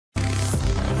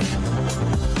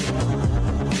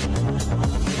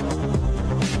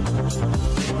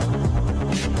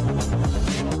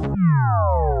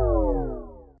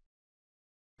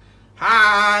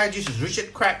Hi, this is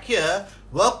Richard Quek here.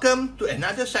 Welcome to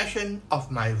another session of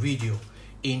my video.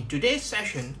 In today's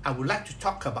session, I would like to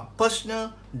talk about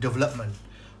personal development.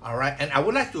 Alright, and I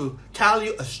would like to tell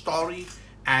you a story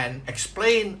and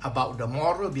explain about the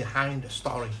moral behind the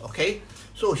story. Okay,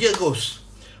 so here goes.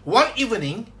 One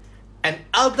evening, an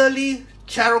elderly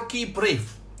Cherokee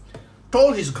brave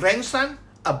told his grandson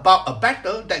about a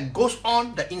battle that goes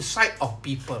on the inside of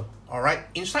people. Alright,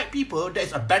 inside people,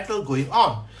 there's a battle going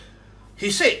on. He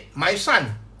said, "My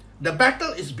son, the battle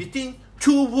is between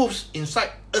two wolves inside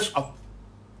us all."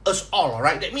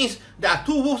 Alright, that means there are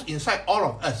two wolves inside all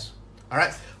of us.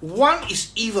 Alright, one is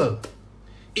evil.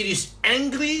 It is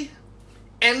angry,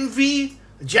 envy,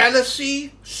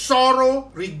 jealousy, sorrow,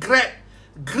 regret,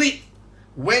 greed,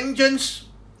 vengeance,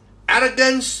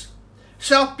 arrogance,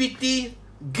 self-pity,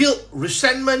 guilt,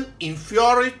 resentment,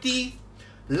 inferiority,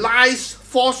 lies,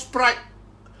 false pride,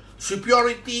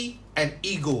 superiority, and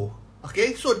ego.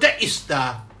 Okay, so that is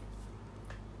the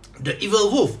evil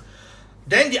wolf.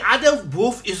 Then the other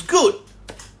wolf is good.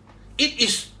 It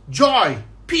is joy,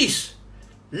 peace,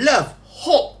 love,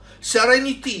 hope,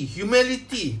 serenity,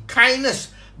 humility, kindness,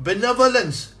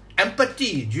 benevolence,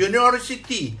 empathy,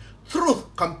 generosity,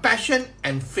 truth, compassion,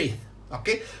 and faith.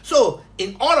 Okay, so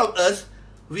in all of us,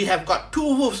 we have got two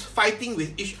wolves fighting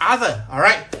with each other.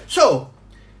 Alright, so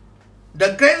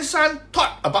the grandson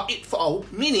thought about it for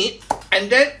a minute and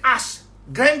then asked,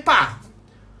 "Grandpa,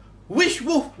 which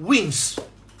wolf wins?"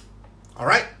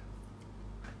 Alright.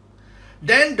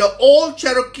 Then the old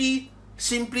Cherokee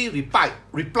simply replied.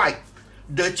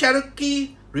 The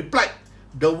Cherokee replied,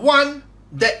 "The one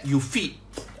that you feed."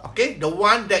 Okay, the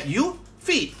one that you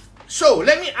feed. So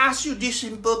let me ask you this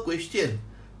simple question.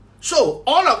 So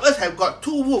all of us have got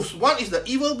two wolves. One is the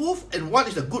evil wolf and one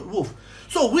is the good wolf.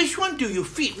 So which one do you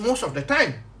feed most of the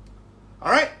time?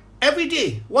 Alright, every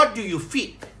day, what do you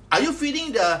feed? Are you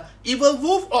feeding the evil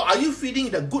wolf or are you feeding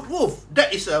the good wolf?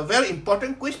 That is a very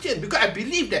important question, because I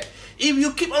believe that if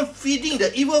you keep on feeding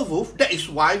the evil wolf, that is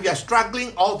why we are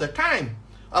struggling all the time.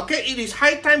 Okay, it is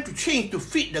high time to change, to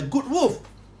feed the good wolf.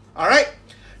 Alright,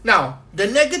 now the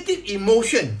negative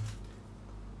emotion,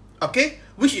 okay,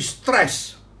 which is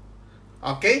stress,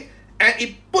 okay, and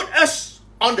it put us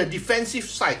on the defensive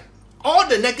side. All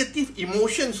the negative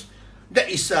emotions that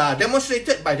is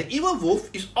demonstrated by the evil wolf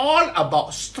is all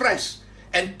about stress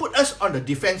and put us on the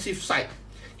defensive side.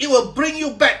 It will bring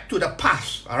you back to the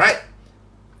past. Alright,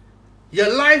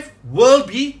 your life will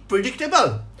be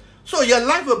predictable. So your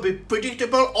life will be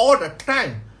predictable all the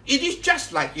time. It is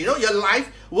just like, your life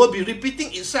will be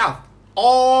repeating itself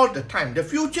all the time. The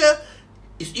future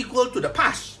is equal to the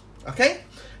past. Okay,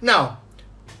 now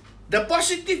the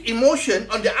positive emotion,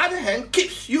 on the other hand,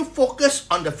 keeps you focused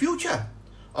on the future.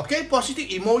 Okay, positive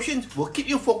emotions will keep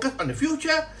you focused on the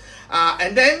future.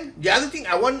 And then the other thing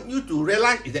I want you to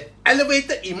realize is that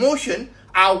elevated emotion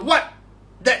are what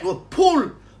that will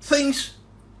pull things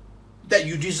that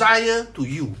you desire to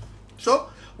you.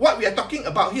 So what we are talking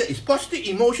about here is positive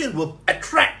emotion will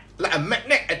attract, like a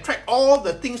magnet, attract all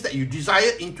the things that you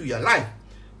desire into your life.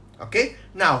 Okay,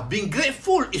 now being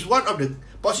grateful is one of the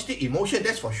positive emotion,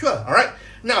 that's for sure. Alright,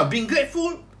 now being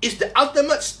grateful is the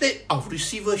ultimate state of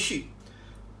receivership.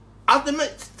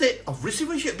 Ultimate state of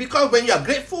receivership, because when you are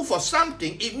grateful for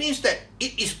something, it means that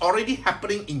it is already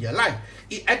happening in your life.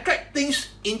 It attracts things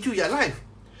into your life.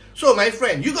 So my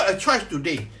friend, you got a choice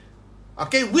today.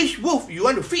 Okay, which wolf you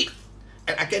want to feed?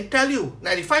 And I can tell you,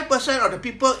 95% of the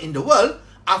people in the world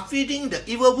are feeding the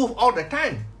evil wolf all the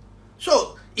time.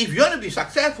 So if you want to be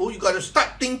successful, you got to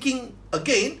start thinking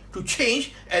again to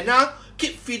change and now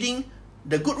keep feeding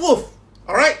the good wolf.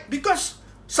 Alright, because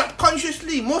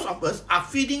subconsciously most of us are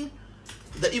feeding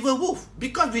the evil wolf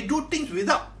because we do things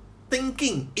without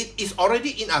thinking. It is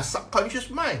already in our subconscious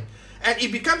mind and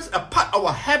it becomes a part of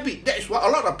our habit. That is why a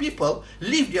lot of people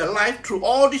live their life through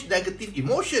all this negative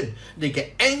emotion. They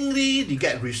get angry, they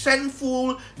get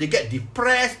resentful, they get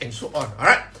depressed, and so on.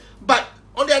 Alright, but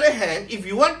on the other hand, if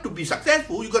you want to be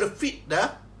successful, you got to feed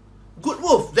the good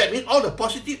wolf. That means all the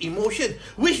positive emotion,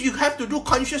 which you have to do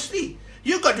consciously.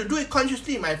 You got to do it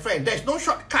consciously, my friend. There's no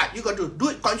shortcut. You got to do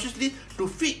it consciously to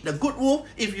feed the good wolf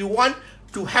if you want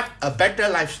to have a better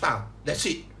lifestyle. That's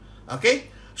it.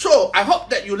 Okay? So, I hope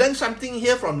that you learned something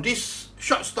here from this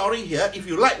short story here. If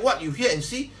you like what you hear and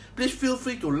see, please feel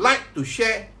free to like, to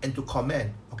share, and to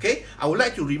comment. Okay? I would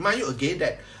like to remind you again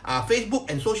that Facebook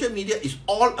and social media is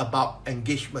all about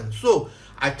engagement. So,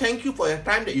 I thank you for your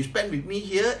time that you spent with me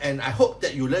here, and I hope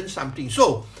that you learned something.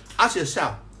 So, ask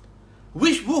yourself,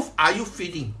 which wolf are you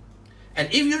feeding? And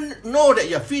if you know that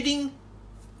you're feeding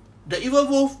the evil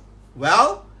wolf,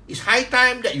 well, it's high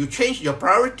time that you change your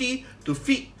priority to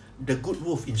feed the good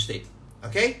wolf instead.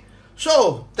 Okay,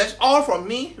 so that's all from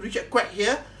me, Richard Quek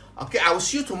here. Okay, I will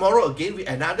see you tomorrow again with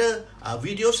another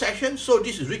video session. So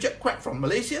this is Richard Quek from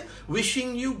Malaysia,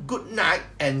 wishing you good night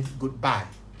and goodbye.